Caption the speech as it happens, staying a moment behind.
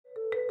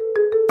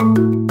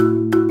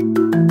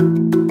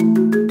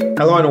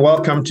Hello and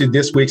welcome to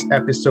this week's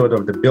episode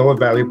of the Build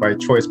Value by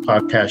Choice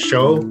podcast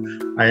show.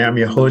 I am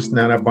your host,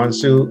 Nana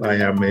Bonsu. I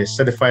am a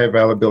certified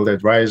value builder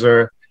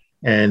advisor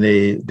and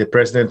the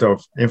president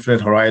of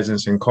Infinite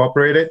Horizons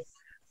Incorporated.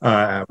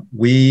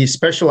 We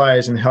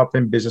specialize in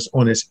helping business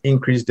owners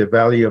increase the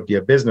value of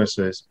their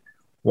businesses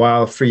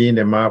while freeing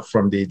them up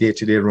from the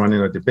day-to-day running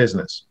of the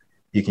business.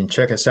 You can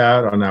check us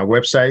out on our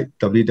website,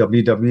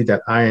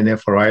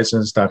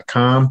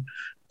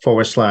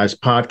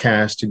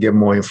 www.infhorizons.com/podcast to get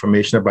more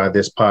information about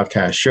this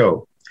podcast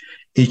show.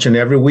 Each and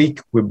every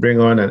week, we bring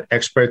on an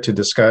expert to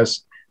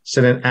discuss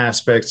certain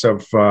aspects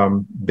of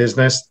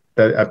business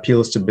that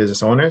appeals to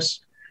business owners.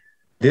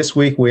 This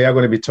week, we are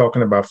going to be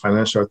talking about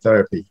financial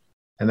therapy.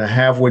 And I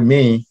have with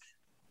me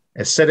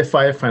a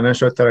certified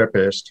financial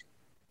therapist,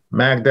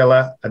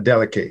 Magdala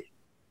Adeleke.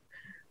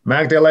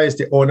 Magdala is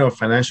the owner of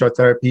Financial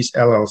Therapies,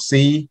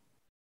 LLC,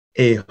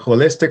 a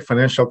holistic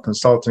financial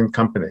consulting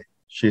company.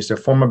 She's a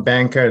former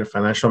banker and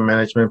financial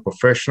management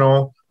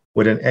professional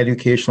with an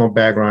educational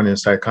background in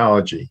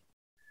psychology.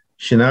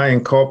 She now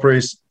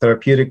incorporates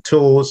therapeutic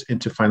tools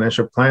into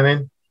financial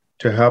planning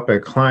to help her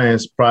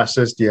clients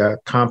process their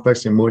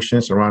complex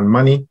emotions around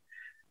money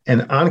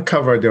and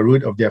uncover the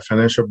root of their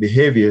financial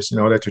behaviors in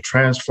order to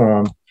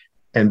transform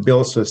and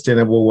build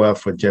sustainable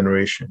wealth for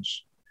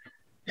generations.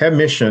 Her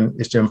mission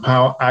is to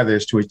empower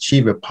others to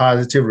achieve a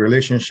positive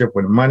relationship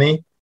with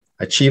money,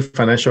 achieve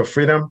financial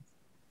freedom,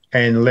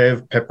 and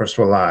live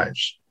purposeful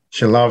lives.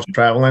 She loves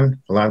traveling,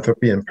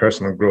 philanthropy, and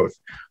personal growth.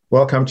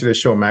 Welcome to the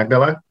show,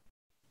 Magdala.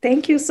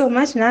 Thank you so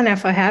much, Nana,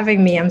 for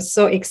having me. I'm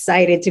so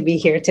excited to be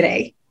here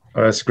today.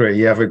 Oh, that's great.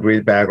 You have a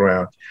great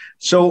background.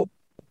 So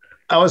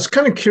I was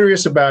kind of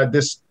curious about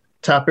this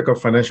topic of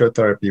financial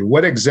therapy.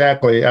 What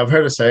exactly, I've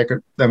heard of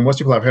most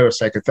people have heard of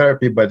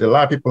psychotherapy, but a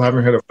lot of people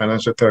haven't heard of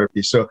financial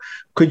therapy. So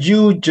could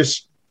you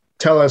just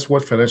tell us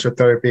what financial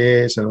therapy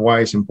is and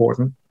why it's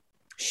important?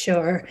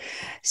 Sure.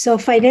 So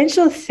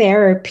financial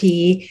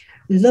therapy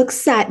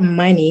looks at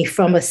money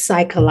from a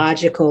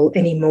psychological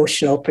and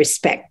emotional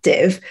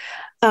perspective.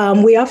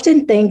 We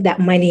often think that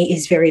money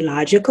is very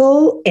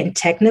logical and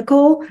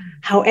technical.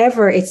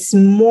 However, it's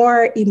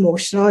more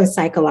emotional and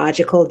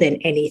psychological than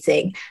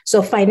anything.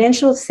 So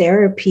financial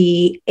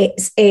therapy,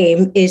 its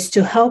aim is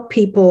to help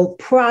people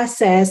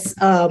process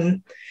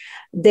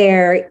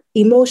their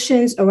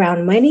emotions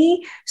around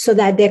money so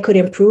that they could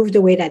improve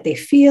the way that they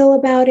feel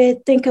about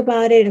it, think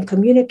about it, and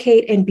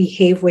communicate and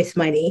behave with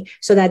money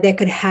so that they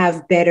could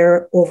have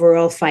better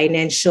overall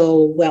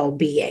financial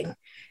well-being.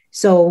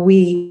 So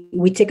we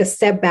take a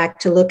step back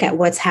to look at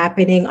what's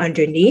happening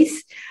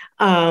underneath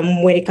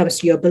when it comes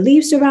to your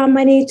beliefs around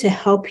money to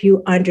help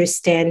you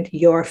understand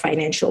your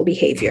financial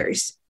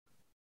behaviors.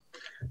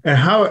 And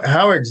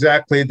how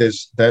exactly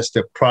does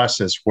the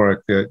process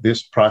work,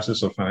 this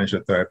process of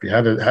financial therapy?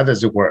 How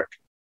does it work?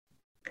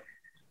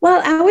 Well,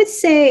 I would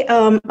say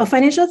a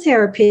financial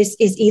therapist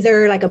is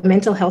either like a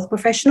mental health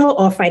professional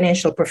or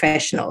financial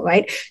professional,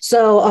 right?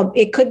 So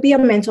it could be a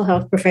mental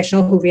health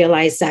professional who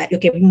realized that,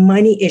 okay,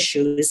 money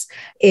issues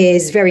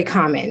is very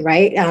common,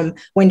 right?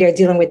 When they're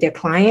dealing with their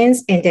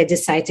clients and they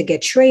decide to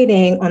get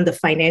training on the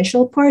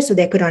financial part so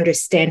they could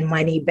understand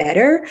money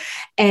better.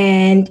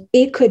 And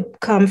it could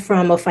come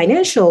from a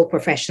financial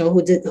professional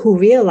who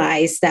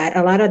realized that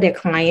a lot of their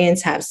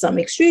clients have some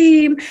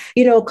extreme,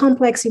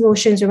 complex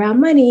emotions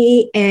around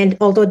money. And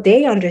although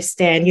they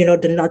understand,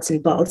 the nuts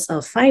and bolts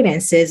of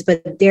finances,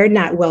 but they're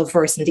not well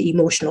versed in the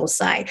emotional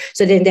side.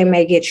 So then they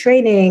may get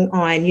training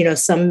on,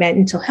 some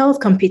mental health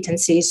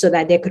competencies so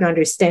that they can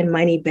understand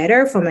money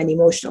better from an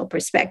emotional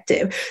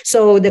perspective.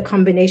 So the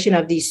combination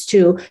of these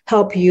two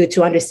help you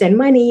to understand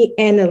money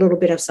and a little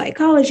bit of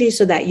psychology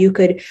so that you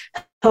could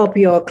help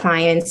your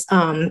clients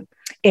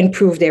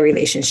improve their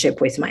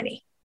relationship with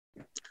money.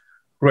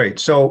 Great.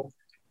 So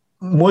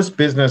most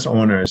business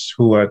owners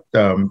who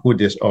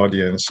this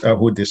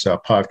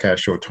podcast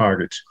show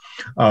targets,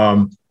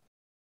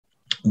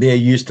 they're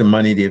used to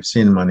money. They've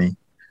seen money.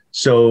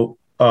 So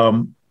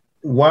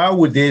why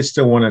would they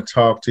still want to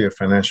talk to a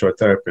financial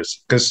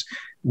therapist? Because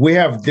we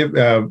have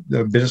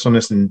business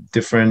owners in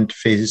different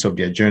phases of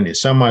their journey.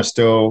 Some are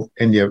still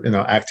in their,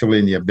 actively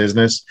in their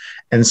business,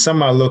 and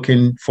some are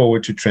looking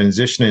forward to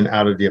transitioning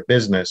out of their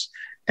business.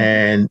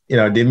 And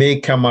they may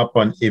come up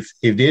on if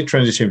they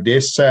transition, if they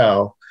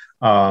sell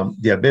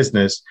their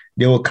business,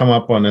 they will come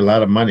up on a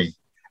lot of money.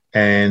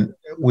 And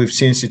we've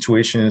seen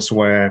situations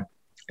where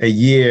a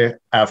year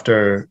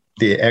after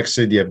they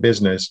exit their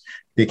business,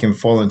 they can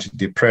fall into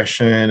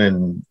depression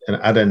and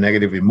other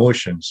negative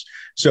emotions.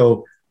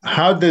 So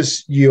how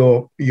does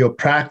your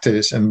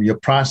practice and your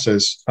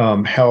process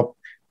help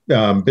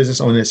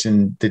business owners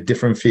in the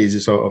different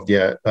phases of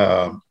their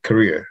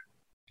career?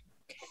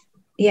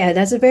 Yeah,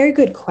 that's a very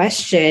good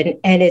question.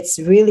 And it's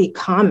really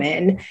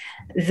common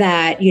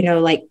that,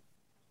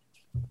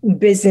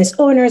 business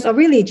owners or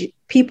really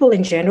people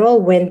in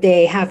general, when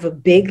they have a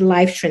big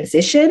life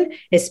transition,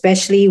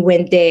 especially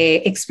when they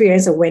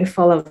experience a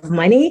windfall of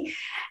money,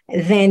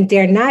 then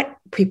they're not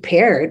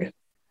prepared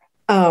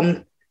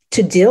to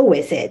deal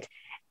with it.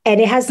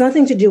 And it has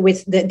nothing to do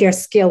with their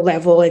skill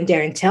level and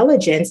their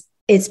intelligence.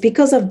 it's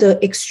because of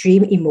the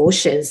extreme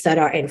emotions that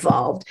are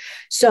involved.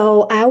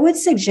 So I would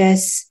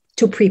suggest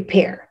to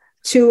prepare,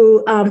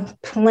 to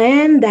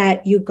plan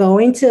that you're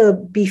going to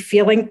be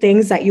feeling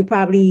things that you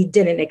probably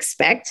didn't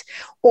expect,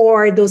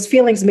 or those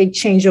feelings may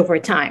change over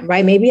time,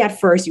 right? Maybe at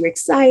first you're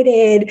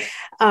excited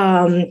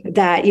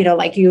that,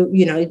 like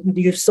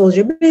you've sold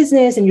your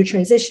business and you're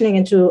transitioning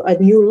into a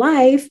new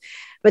life,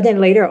 but then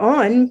later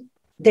on,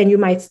 then you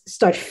might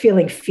start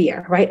feeling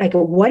fear, right? Like,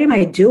 what am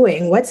I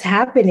doing? What's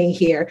happening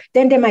here?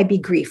 Then there might be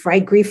grief,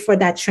 right? Grief for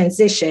that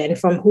transition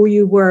from who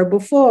you were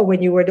before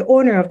when you were the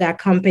owner of that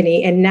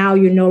company, and now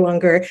you're no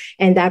longer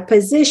in that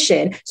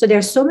position. So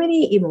there's so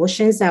many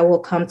emotions that will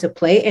come to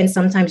play. And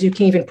sometimes you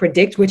can't even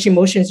predict which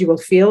emotions you will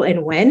feel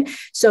and when.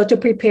 So to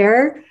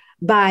prepare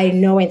by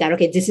knowing that,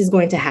 okay, this is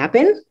going to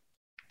happen.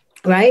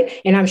 Right.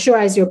 And I'm sure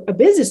as you're a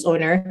business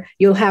owner,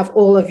 you'll have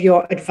all of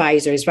your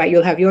advisors, right?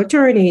 You'll have your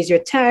attorneys, your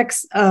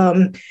tax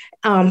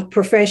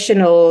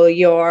professional,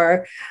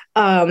 your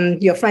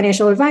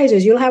financial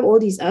advisors. You'll have all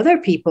these other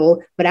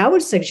people. But I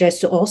would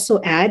suggest to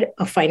also add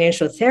a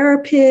financial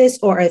therapist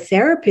or a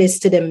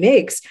therapist to the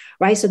mix,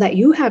 right? So that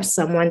you have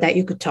someone that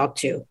you could talk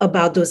to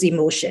about those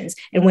emotions.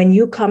 And when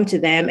you come to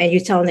them and you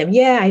tell them,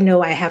 yeah, I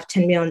know I have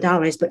 $10 million,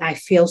 but I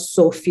feel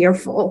so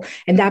fearful.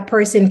 And that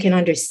person can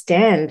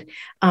understand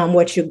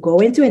what you're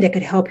going through, and they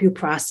could help you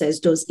process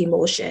those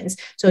emotions.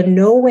 So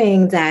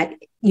knowing that,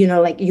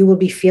 like you will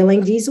be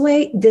feeling this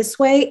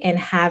way, and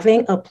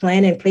having a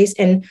plan in place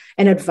and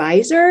an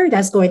advisor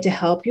that's going to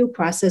help you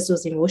process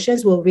those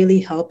emotions will really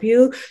help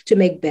you to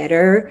make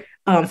better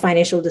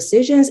financial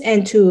decisions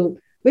and to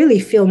really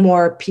feel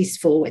more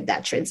peaceful with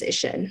that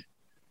transition.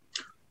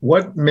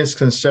 What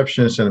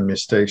misconceptions and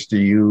mistakes do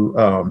you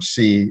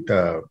see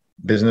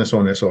business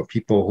owners or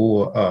people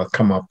who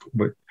come up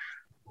with,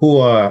 who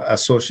are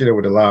associated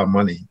with a lot of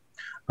money?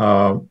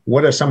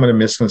 What are some of the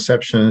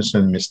misconceptions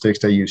and mistakes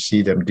that you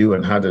see them do,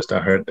 and how does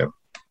that hurt them?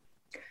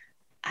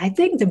 I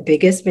think the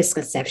biggest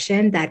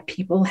misconception that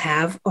people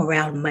have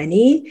around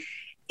money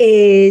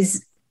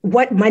is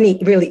what money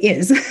really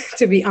is,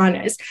 to be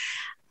honest.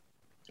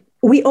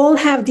 We all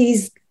have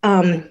these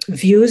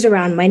views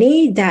around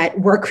money that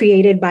were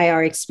created by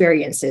our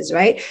experiences,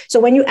 right? So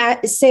when you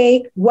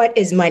say, what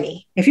is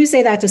money? If you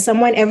say that to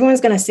someone,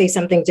 everyone's going to say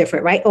something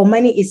different, right? Oh,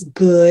 money is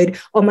good,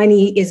 or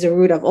money is the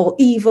root of all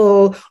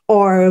evil,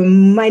 or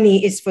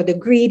money is for the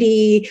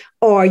greedy,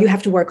 or you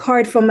have to work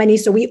hard for money.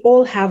 So we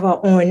all have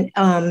our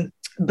own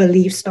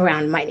beliefs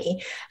around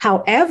money.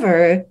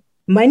 However,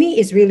 money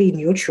is really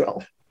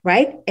neutral,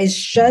 right? It's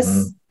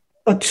just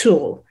a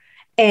tool,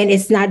 and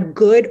it's not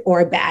good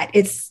or bad.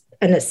 It's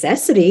a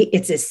necessity.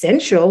 It's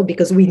essential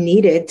because we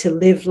need it to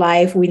live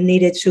life. We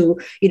need it to,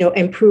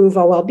 improve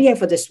our well-being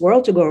for this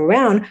world to go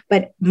around.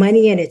 But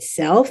money in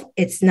itself,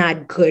 it's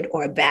not good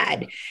or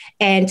bad.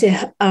 And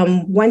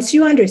once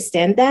you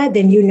understand that,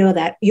 then you know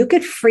that you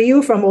could free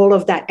you from all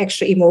of that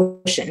extra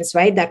emotions,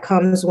 right? That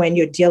comes when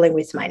you're dealing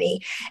with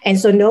money. And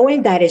so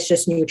knowing that it's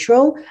just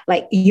neutral,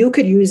 like you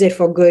could use it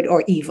for good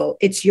or evil.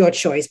 It's your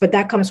choice, but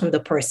that comes from the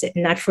person,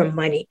 not from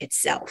money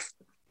itself.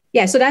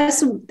 Yeah, so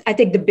that's, I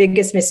think, the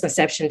biggest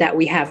misconception that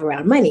we have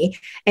around money.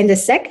 And the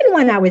second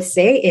one I would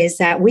say is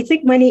that we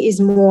think money is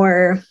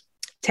more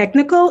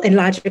technical and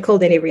logical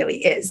than it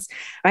really is,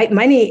 right?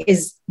 Money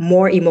is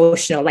more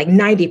emotional, like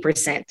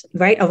 90%,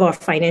 right, of our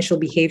financial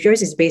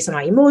behaviors is based on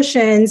our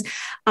emotions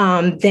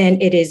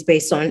than it is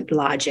based on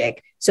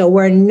logic. So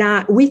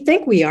we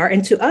think we are.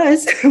 And to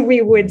us,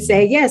 we would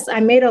say, yes,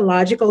 I made a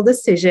logical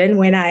decision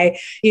when I,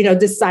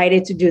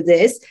 decided to do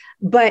this.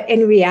 But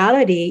in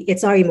reality,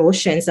 it's our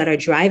emotions that are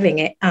driving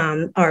it,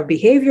 our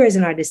behaviors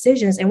and our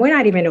decisions. And we're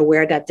not even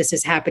aware that this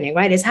is happening,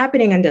 right? It's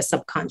happening in the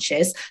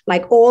subconscious,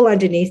 like all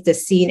underneath the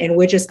scene. And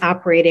we're just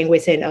operating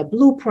within a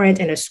blueprint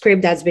and a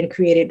script that's been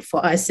created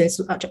for us since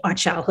our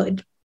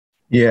childhood.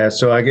 Yeah.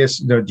 So I guess,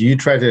 do you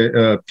try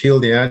to peel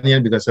the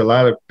onion? Because a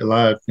lot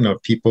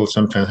of people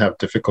sometimes have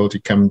difficulty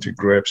coming to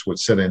grips with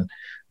certain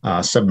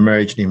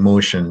submerged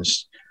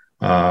emotions,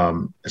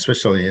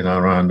 especially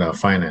around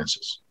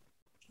finances.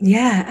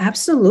 Yeah,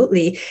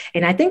 absolutely.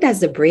 And I think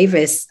that's the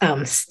bravest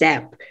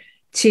step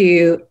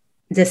to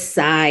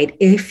decide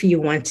if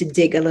you want to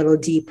dig a little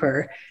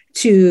deeper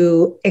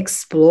to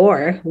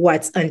explore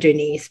what's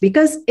underneath,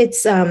 because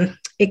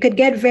it could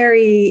get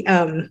very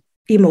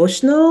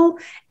emotional,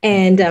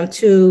 and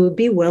to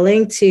be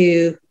willing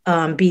to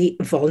be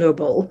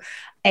vulnerable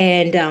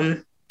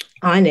and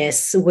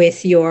honest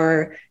with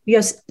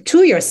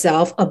to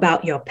yourself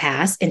about your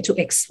past, and to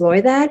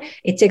explore that,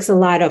 it takes a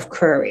lot of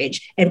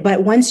courage.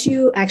 But once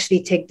you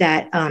actually take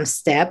that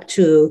step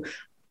to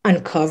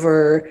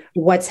uncover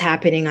what's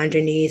happening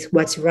underneath,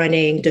 what's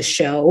running the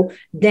show,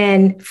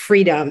 then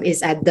freedom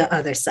is at the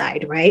other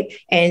side, right?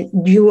 And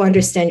you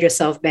understand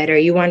yourself better,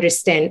 you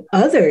understand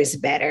others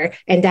better,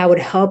 and that would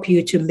help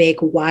you to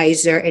make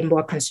wiser and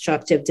more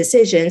constructive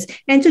decisions,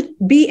 and to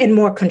be in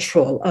more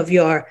control of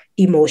your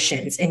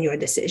emotions and your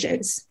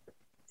decisions.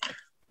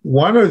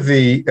 One of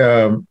the,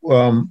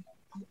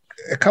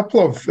 a couple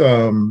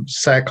of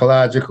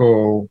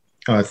psychological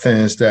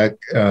things that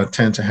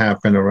tend to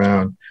happen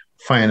around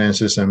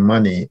finances and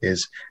money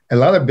is a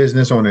lot of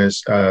business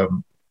owners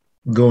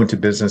go into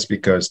business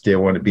because they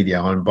want to be their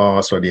own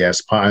boss, or they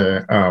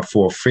aspire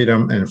for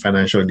freedom and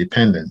financial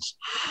independence.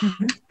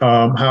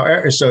 Mm-hmm.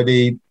 However, so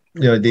the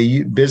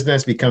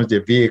business becomes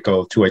their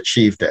vehicle to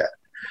achieve that.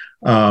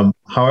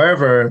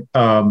 However,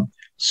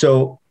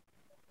 so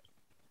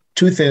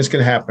two things can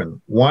happen.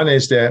 One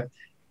is that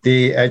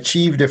they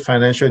achieve the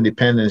financial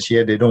independence,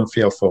 yet they don't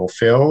feel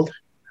fulfilled.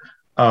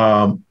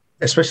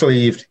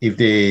 Especially if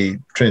they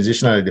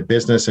transition out of the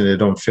business and they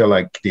don't feel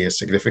like they're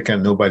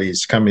significant, nobody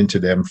is coming to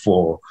them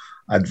for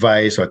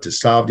advice or to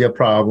solve their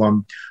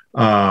problem,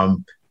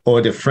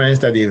 or the friends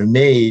that they've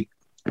made,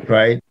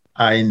 right,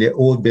 are in the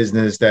old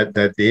business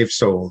that they've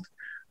sold.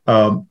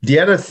 The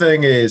other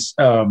thing is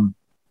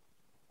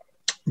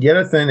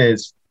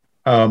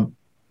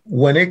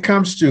when it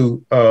comes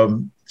to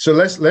so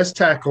let's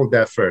tackle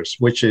that first,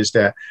 which is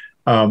that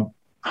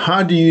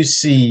how do you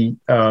see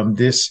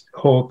this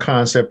whole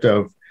concept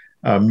of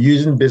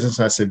using business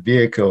as a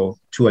vehicle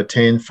to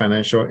attain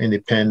financial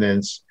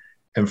independence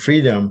and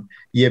freedom?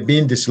 You're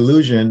being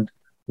disillusioned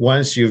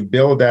once you've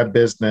built that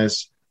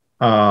business,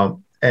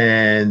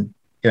 and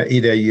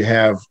either you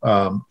have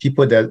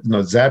people that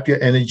zap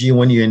your energy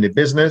when you're in the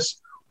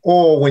business,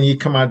 or when you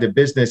come out of the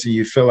business and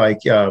you feel like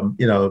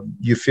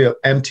you feel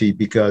empty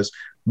because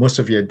most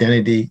of your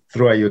identity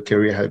throughout your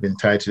career has been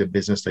tied to the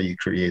business that you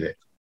created.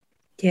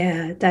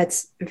 Yeah,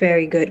 that's a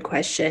very good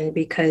question,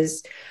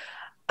 because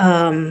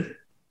a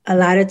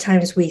lot of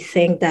times we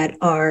think that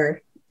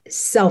our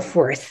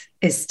self-worth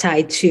is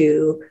tied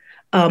to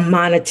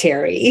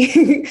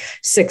monetary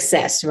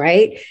success,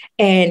 right?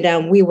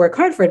 And we work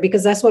hard for it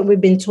because that's what we've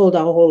been told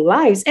our whole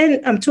lives.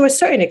 And to a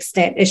certain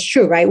extent, it's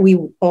true, right? We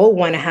all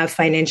want to have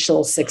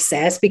financial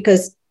success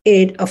because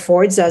it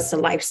affords us the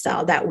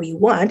lifestyle that we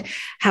want.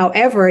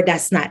 However,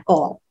 that's not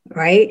all,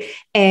 right?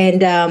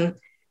 And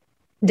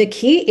the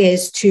key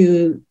is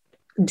to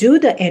do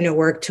the inner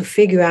work to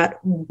figure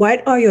out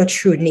what are your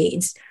true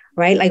needs,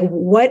 right? Like,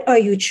 what are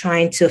you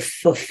trying to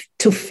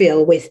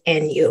fill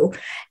within you?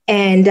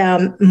 And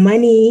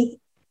money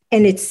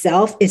in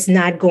itself is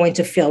not going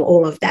to fill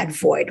all of that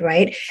void,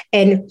 right?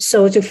 And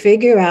so to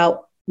figure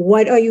out,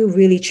 what are you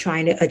really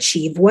trying to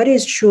achieve? What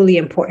is truly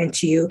important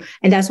to you?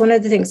 And that's one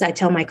of the things I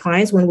tell my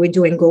clients when we're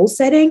doing goal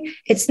setting.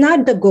 It's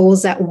not the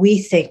goals that we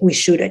think we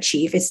should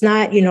achieve. It's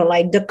not,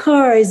 like the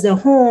cars, the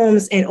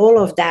homes, and all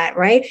of that,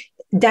 right?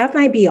 That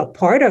might be a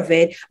part of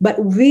it, but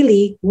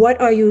really, what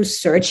are you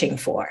searching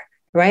for?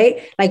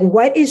 Right? Like,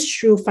 what is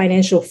true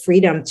financial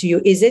freedom to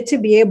you? Is it to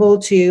be able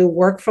to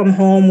work from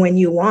home when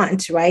you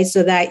want, right?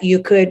 So that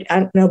you could,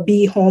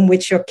 be home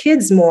with your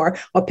kids more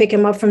or pick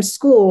them up from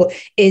school?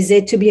 Is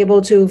it to be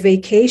able to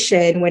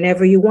vacation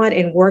whenever you want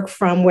and work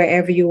from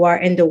wherever you are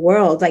in the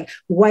world? Like,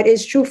 what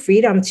is true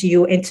freedom to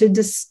you? And to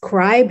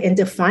describe and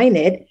define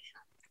it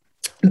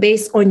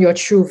based on your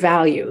true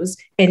values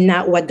and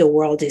not what the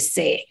world is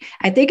saying.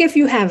 I think if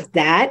you have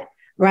that,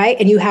 right,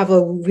 and you have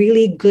a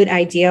really good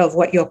idea of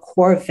what your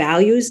core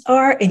values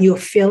are and you're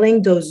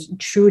filling those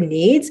true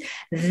needs,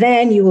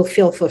 then you will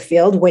feel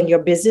fulfilled when your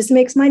business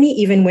makes money,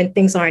 even when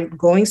things aren't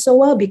going so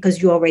well,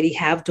 because you already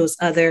have those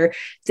other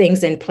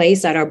things in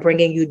place that are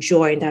bringing you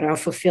joy and that are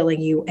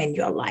fulfilling you in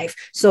your life.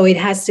 So it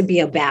has to be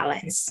a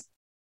balance.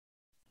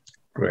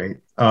 Great.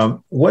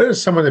 What are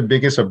some of the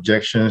biggest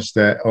objections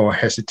or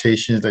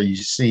hesitations that you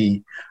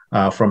see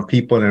from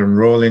people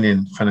enrolling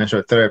in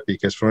financial therapy?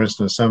 Because, for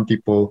instance, some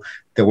people,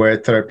 the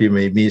word therapy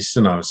may mean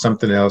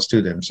something else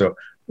to them. So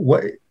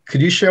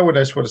could you share with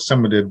us what are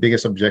some of the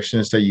biggest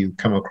objections that you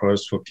come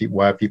across for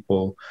why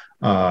people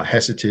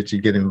hesitate to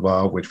get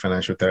involved with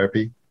financial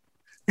therapy?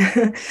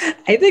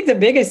 I think the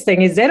biggest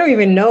thing is they don't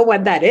even know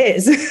what that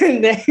is,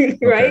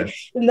 right? Okay.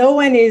 No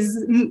one is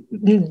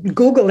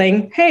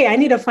Googling, hey, I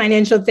need a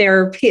financial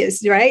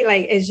therapist, right?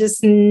 Like, it's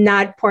just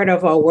not part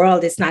of our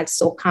world. It's not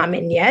so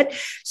common yet.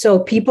 So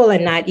people are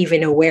not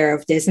even aware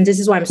of this. And this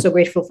is why I'm so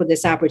grateful for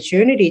this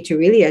opportunity to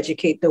really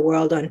educate the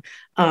world on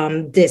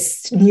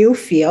this new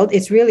field.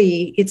 It's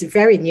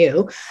very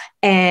new.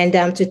 And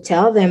to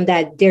tell them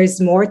that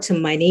there's more to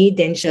money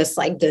than just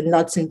like the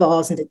nuts and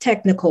balls and the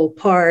technical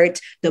part,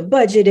 the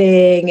budgeting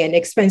and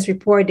expense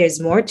report, there's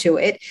more to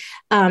it.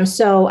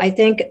 So I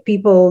think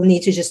people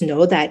need to just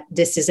know that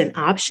this is an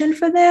option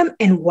for them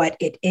and what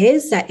it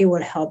is, that it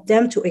will help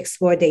them to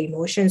explore their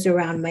emotions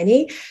around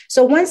money.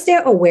 So once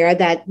they're aware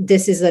that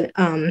this is an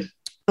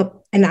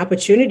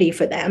opportunity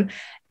for them,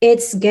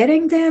 it's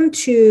getting them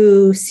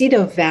to see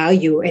the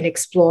value in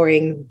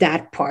exploring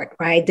that part,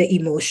 right? The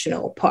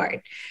emotional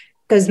part.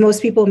 Because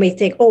most people may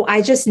think, oh,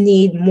 I just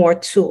need more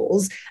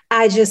tools.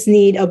 I just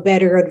need a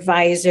better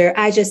advisor.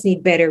 I just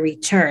need better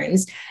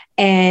returns.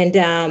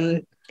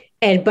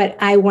 But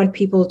I want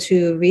people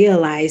to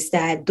realize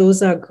that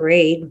those are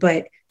great,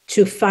 but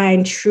to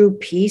find true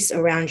peace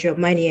around your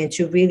money and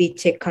to really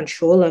take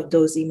control of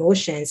those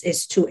emotions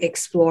is to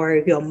explore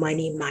your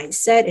money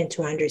mindset and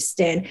to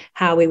understand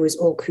how it was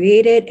all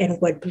created and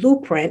what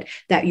blueprint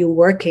that you're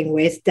working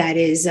with that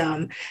is,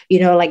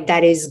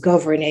 that is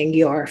governing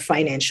your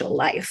financial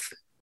life.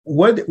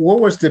 what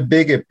was the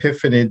big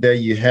epiphany that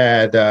you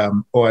had,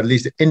 or at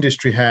least the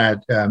industry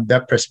had,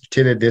 that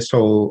precipitated this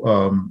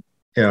whole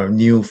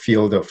new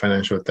field of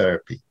financial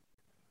therapy?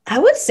 I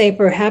would say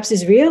perhaps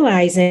is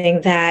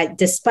realizing that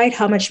despite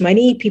how much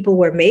money people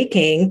were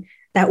making,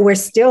 that we're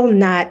still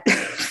not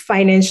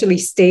financially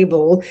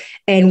stable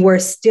and we're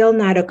still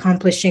not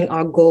accomplishing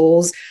our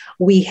goals.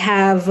 We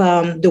have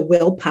the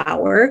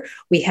willpower,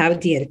 we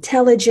have the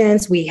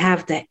intelligence, we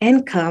have the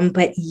income,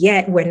 but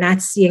yet we're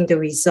not seeing the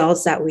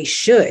results that we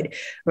should,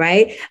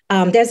 right?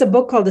 There's a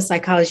book called The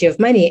Psychology of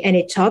Money, and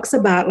it talks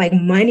about like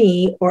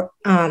money or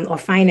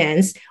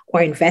finance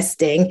or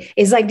investing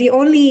is like the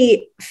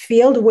only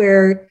field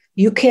where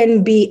you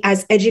can be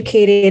as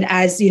educated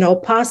as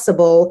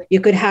possible.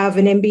 You could have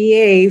an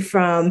MBA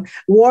from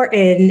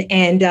Wharton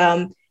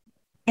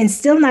and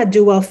still not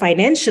do well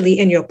financially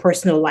in your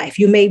personal life.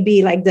 You may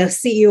be like the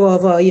CEO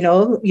of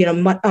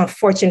a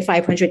Fortune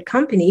 500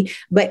 company,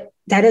 but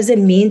that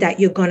doesn't mean that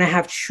you're going to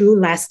have true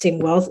lasting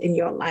wealth in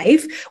your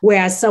life.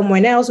 Whereas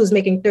someone else who's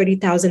making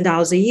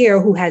 $30,000 a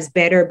year, who has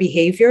better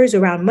behaviors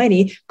around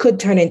money, could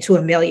turn into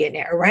a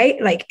millionaire,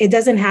 right? Like it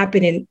doesn't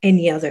happen in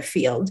any other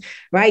field,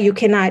 right? You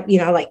cannot,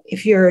 like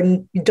if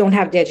you don't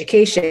have the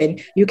education,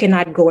 you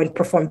cannot go and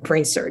perform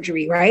brain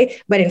surgery,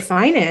 right? But in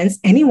finance,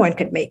 anyone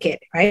could make it,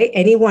 right?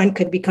 Anyone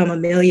could become a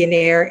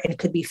millionaire and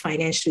could be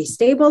financially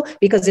stable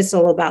because it's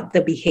all about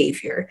the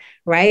behavior,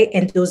 right?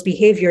 And those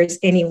behaviors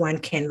anyone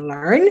can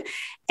learn.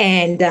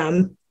 And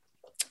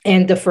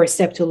the first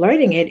step to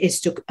learning it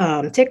is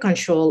to take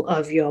control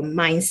of your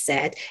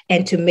mindset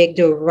and to make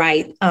the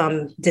right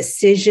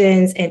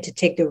decisions and to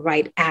take the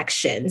right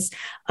actions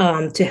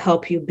to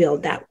help you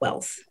build that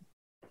wealth.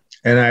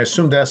 And I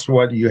assume that's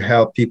what you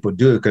help people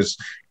do, because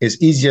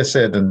it's easier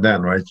said than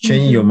done, right?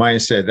 Changing your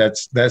mindset,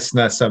 that's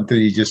not something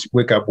you just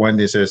wake up one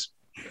day and says,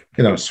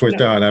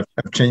 switch on, I've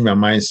changed my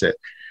mindset.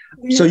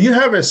 Yeah. So you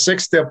have a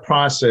 6-step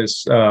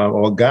process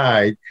or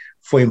guide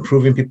for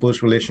improving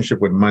people's relationship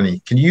with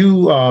money. Can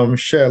you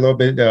share a little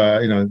bit,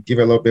 give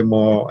a little bit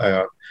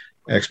more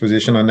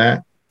exposition on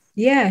that?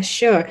 Yeah,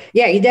 sure.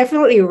 Yeah, you're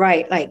definitely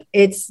right. Like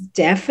it's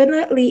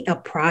definitely a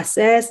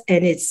process,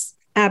 and it's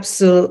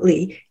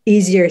absolutely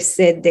easier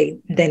said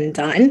than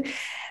done,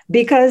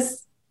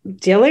 because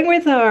dealing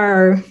with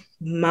our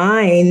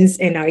minds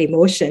and our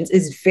emotions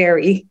is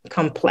very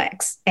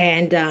complex.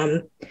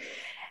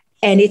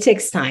 And it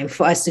takes time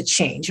for us to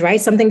change,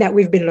 right? Something that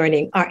we've been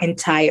learning our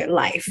entire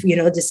life,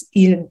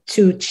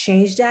 to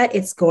change that,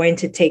 it's going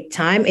to take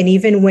time. And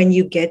even when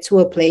you get to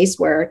a place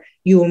where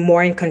you're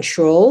more in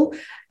control,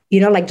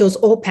 like those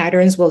old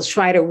patterns will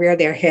try to rear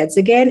their heads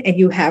again, and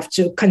you have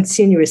to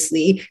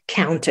continuously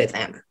counter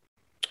them,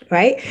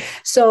 right?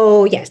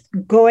 So yes,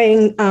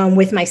 going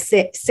with my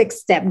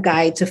 6-step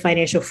guide to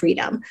financial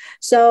freedom.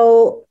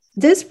 So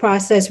this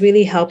process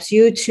really helps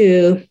you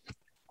to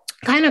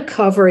kind of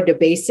cover the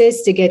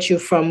basis to get you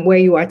from where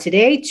you are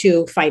today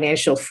to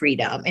financial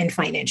freedom and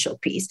financial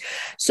peace.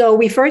 So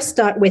we first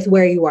start with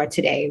where you are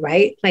today,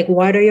 right? Like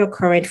what are your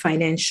current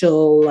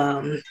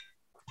financial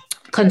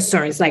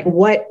concerns? Like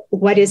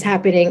what is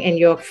happening in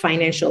your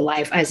financial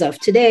life as of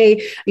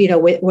today,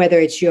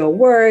 whether it's your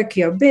work,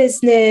 your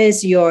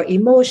business, your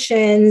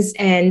emotions,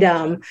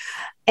 and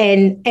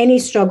any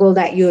struggle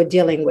that you're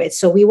dealing with.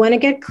 So we want to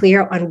get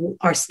clear on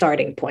our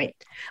starting point.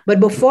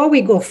 But before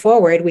we go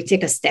forward, we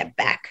take a step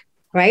back.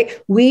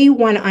 Right? We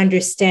want to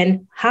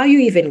understand how you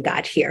even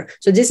got here.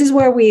 So this is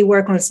where we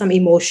work on some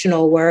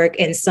emotional work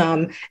and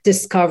some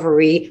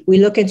discovery. We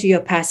look into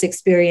your past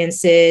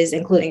experiences,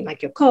 including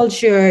like your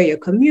culture, your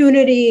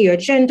community, your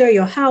gender,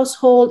 your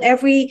household,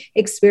 every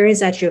experience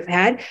that you've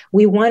had.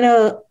 We want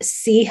to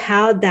see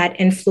how that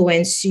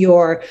influenced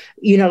your,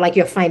 like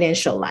your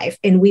financial life.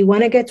 And we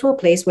want to get to a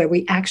place where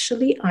we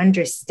actually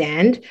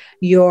understand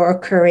your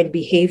current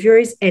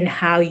behaviors and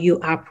how you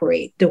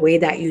operate the way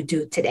that you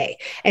do today.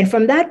 And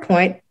from that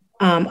point,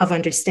 of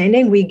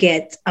understanding, we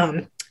get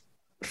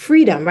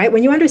freedom, right?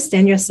 When you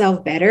understand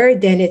yourself better,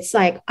 then it's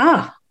like,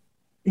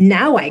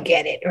 now I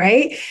get it,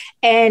 right?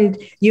 And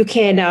you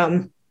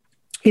can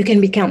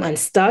become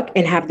unstuck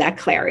and have that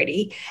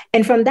clarity.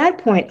 And from that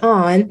point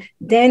on,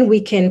 then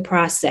we can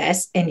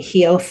process and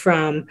heal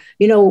from,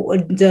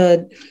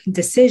 the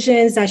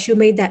decisions that you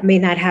made that may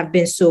not have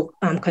been so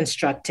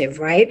constructive,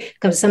 right?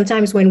 Because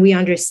sometimes when we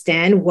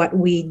understand what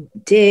we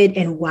did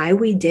and why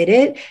we did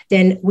it,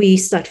 then we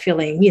start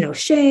feeling,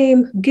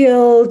 shame,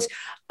 guilt,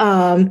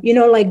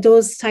 like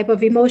those type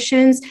of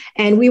emotions.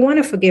 And we want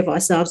to forgive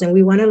ourselves, and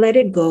we want to let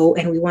it go,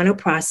 and we want to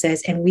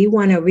process, and we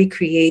want to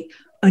recreate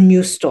a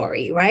new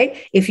story, right?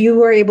 If you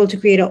were able to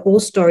create an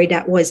old story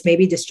that was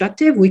maybe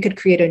destructive, we could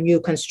create a new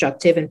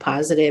constructive and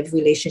positive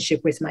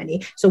relationship with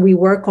money. So we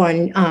work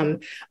on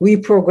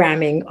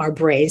reprogramming our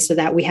brains so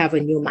that we have a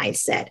new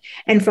mindset.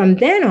 And from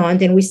then on,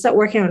 then we start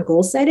working on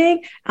goal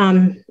setting.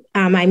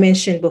 I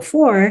mentioned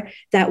before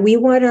that we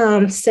want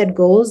to set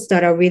goals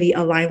that are really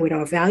aligned with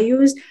our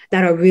values,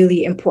 that are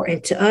really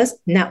important to us,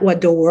 not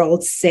what the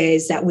world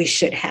says that we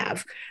should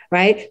have.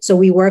 right? So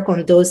we work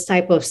on those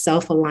type of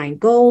self-aligned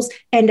goals.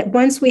 And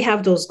once we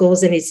have those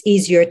goals, then it's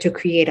easier to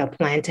create a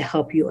plan to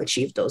help you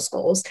achieve those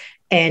goals.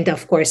 And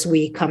of course,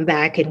 we come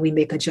back and we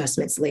make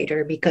adjustments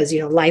later because,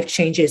 life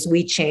changes,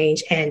 we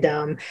change, and,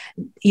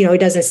 it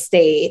doesn't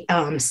stay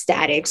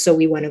static. So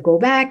we want to go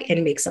back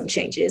and make some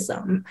changes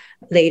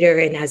later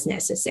and as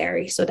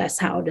necessary. So that's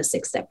how the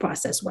 6-step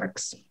process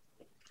works.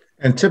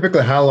 And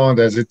typically, how long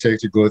does it take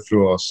to go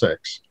through all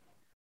 6?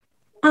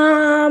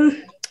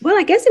 Well,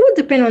 I guess it would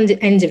depend on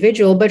the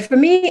individual. But for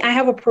me, I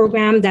have a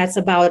program that's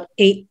about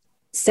 8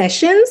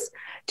 sessions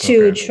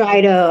to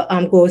try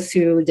to go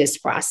through this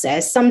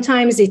process.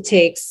 Sometimes it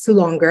takes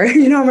longer.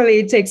 Normally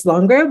it takes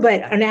longer,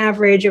 but on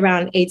average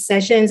around 8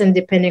 sessions. And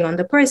depending on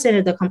the person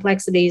and the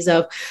complexities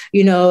of,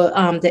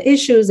 the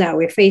issues that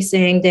we're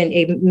facing, then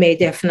it may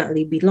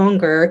definitely be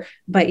longer.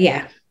 But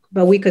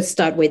we could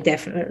start with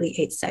definitely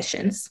 8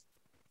 sessions.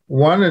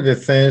 One of the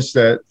things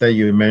that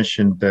you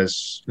mentioned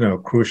that's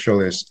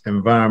crucial is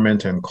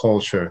environment and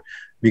culture.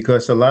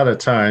 Because a lot of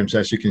times,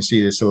 as you can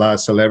see, there's a lot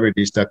of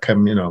celebrities that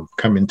come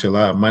into a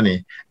lot of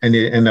money and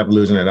they end up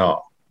losing it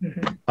all.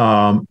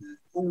 Mm-hmm.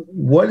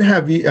 What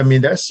have you,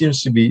 that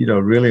seems to be,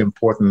 really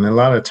important. And a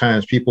lot of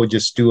times people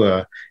just do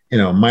a,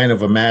 mind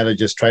of a matter,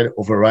 just try to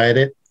override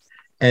it.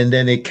 And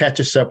then it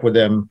catches up with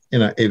them,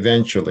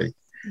 eventually.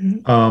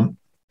 Mm-hmm.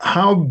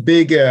 How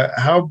big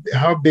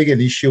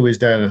an issue is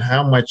that, and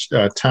how much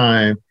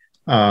time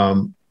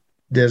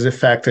does it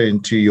factor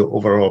into your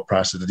overall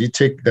process? Did you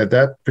take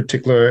that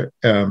particular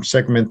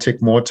segment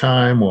take more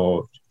time,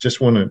 or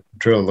just want to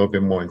drill a little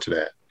bit more into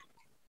that?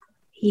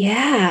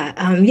 Yeah.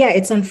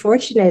 It's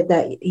unfortunate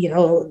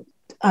that,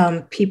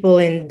 people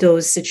in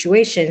those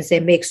situations, they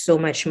make so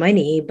much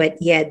money, but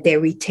yet they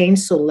retain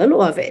so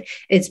little of it.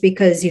 It's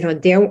because,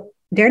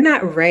 they're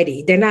not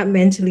ready. They're not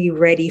mentally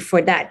ready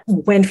for that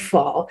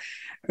windfall,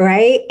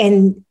 right?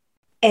 And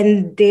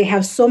they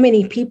have so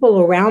many people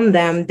around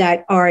them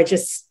that are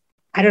just,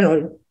 I don't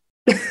know,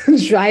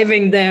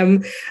 driving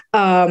them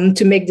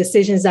to make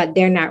decisions that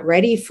they're not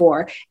ready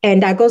for.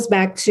 And that goes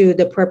back to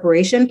the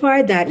preparation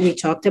part that we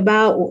talked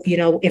about.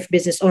 If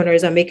business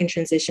owners are making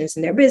transitions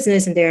in their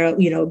business and they're,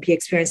 be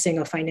experiencing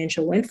a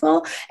financial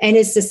windfall. And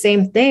it's the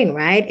same thing,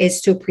 right?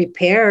 It's to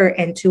prepare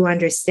and to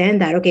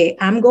understand that, okay,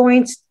 I'm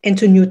going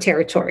into new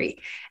territory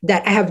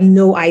that I have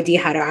no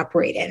idea how to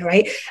operate in,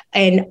 right?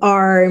 And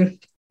our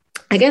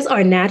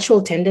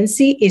natural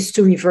tendency is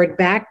to revert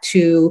back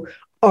to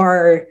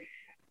our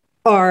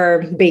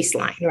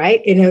baseline,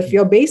 right? And if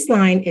your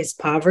baseline is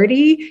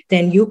poverty,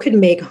 then you could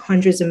make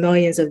hundreds of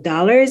millions of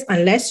dollars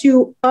unless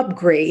you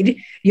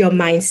upgrade your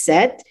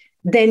mindset.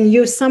 Then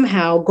you're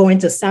somehow going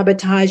to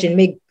sabotage and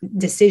make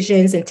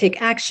decisions and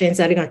take actions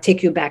that are going to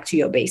take you back to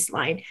your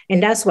baseline.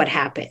 And that's what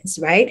happens,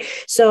 right?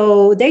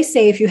 So they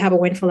say if you have a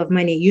windfall of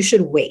money, you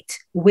should wait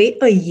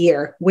a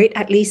year, wait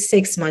at least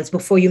 6 months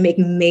before you make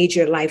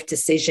major life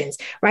decisions,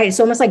 right? It's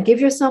almost like give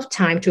yourself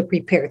time to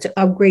prepare, to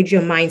upgrade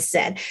your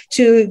mindset,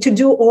 to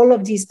do all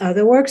of these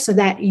other work so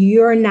that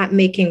you're not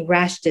making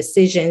rash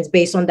decisions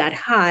based on that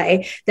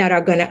high that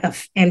are going to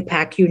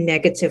impact you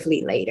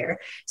negatively later.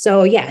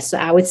 So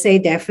I would say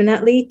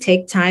definitely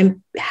take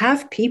time,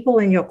 have people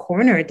in your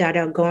corner that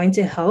are going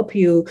to help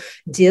you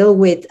deal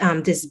with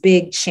this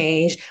big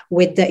change,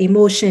 with the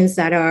emotions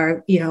that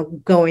are,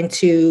 going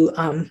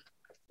to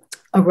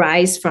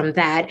arise from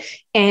that,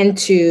 and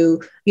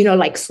to,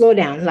 slow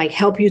down,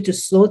 help you to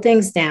slow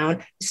things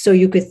down so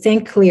you could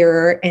think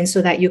clearer and so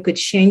that you could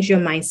change your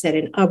mindset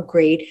and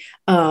upgrade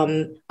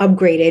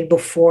it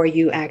before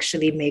you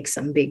actually make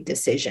some big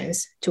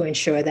decisions to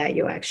ensure that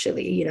you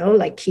actually,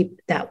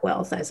 keep that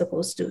wealth as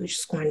opposed to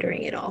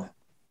squandering it all.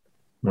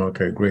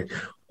 Okay, great.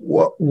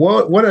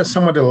 What are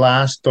some of the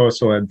last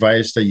thoughts or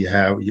advice that you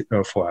have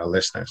for our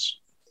listeners?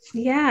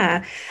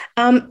 Yeah,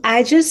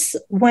 I just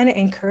want to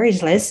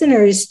encourage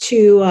listeners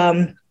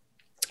to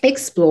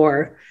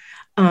explore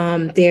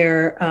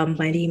their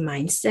money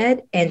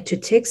mindset and to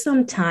take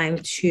some time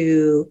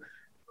to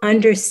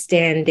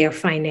understand their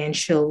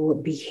financial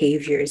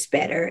behaviors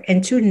better,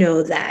 and to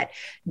know that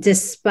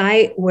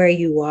despite where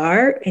you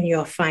are in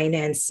your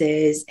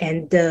finances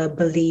and the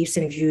beliefs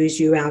and views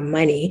you around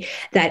money,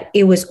 that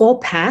it was all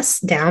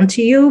passed down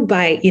to you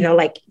by,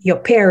 your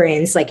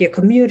parents, your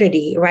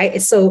community,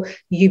 right? So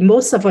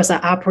most of us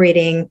are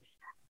operating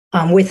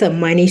with a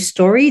money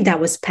story that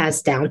was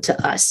passed down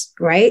to us,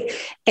 right?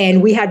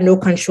 And we had no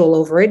control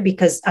over it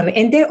because,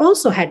 and they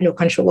also had no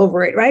control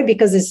over it, right?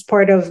 Because it's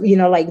part of,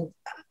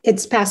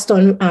 it's passed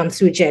on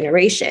through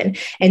generation,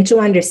 and to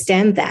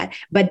understand that.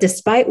 But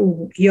despite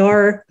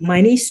your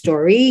money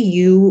story,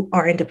 you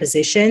are in the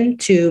position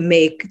to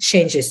make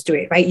changes to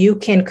it, right? You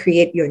can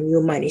create your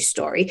new money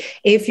story.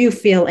 If you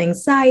feel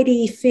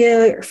anxiety,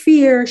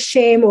 fear,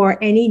 shame,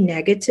 or any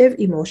negative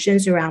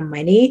emotions around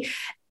money,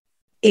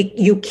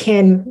 you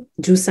can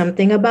do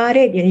something about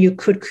it, and you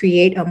could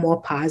create a more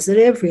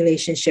positive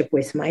relationship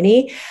with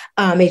money.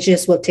 It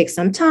just will take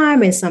some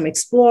time and some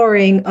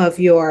exploring of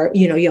your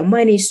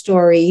money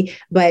story,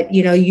 but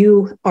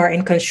you are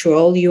in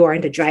control, you are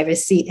in the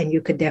driver's seat, and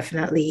you could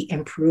definitely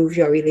improve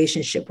your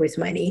relationship with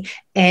money.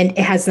 And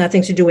it has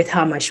nothing to do with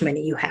how much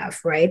money you have,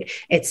 right?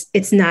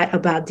 It's not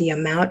about the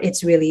amount,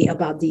 it's really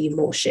about the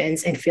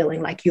emotions and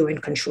feeling like you're in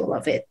control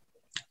of it.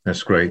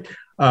 That's great.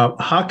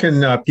 How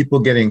can people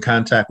get in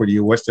contact with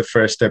you? What's the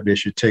first step they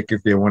should take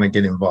if they want to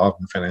get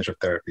involved in financial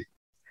therapy?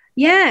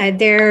 Yeah,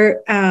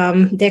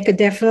 they could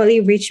definitely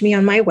reach me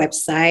on my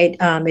website.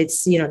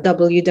 It's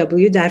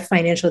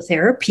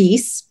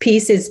www.financialtherapies.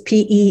 Peace is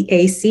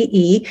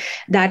PEACE.com.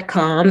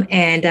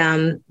 And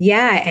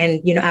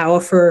I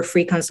offer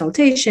free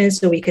consultations,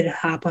 so we could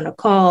hop on a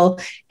call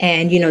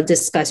and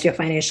discuss your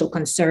financial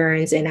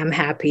concerns. And I'm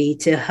happy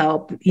to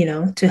help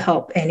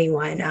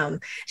anyone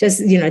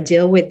just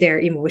deal with their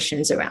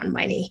emotions around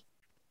money.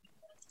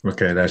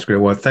 Okay, that's great.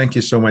 Well, thank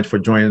you so much for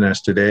joining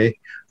us today.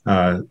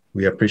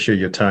 We appreciate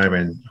your time,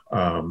 and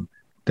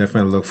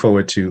definitely look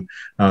forward to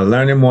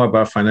learning more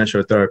about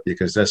financial therapy,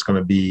 because that's going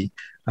to be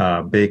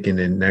big in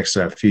the next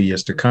few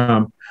years to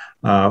come.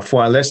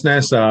 For our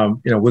listeners, we're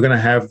going to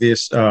have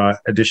this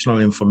additional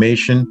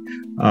information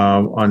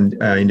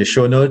in the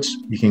show notes.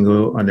 You can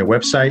go on the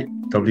website,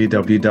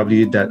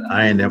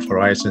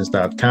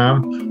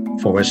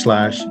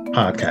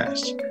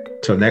 www.infhorizons.com/podcast.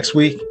 Till next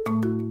week.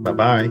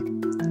 Bye-bye.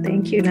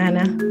 Thank you,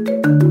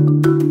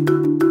 Nana.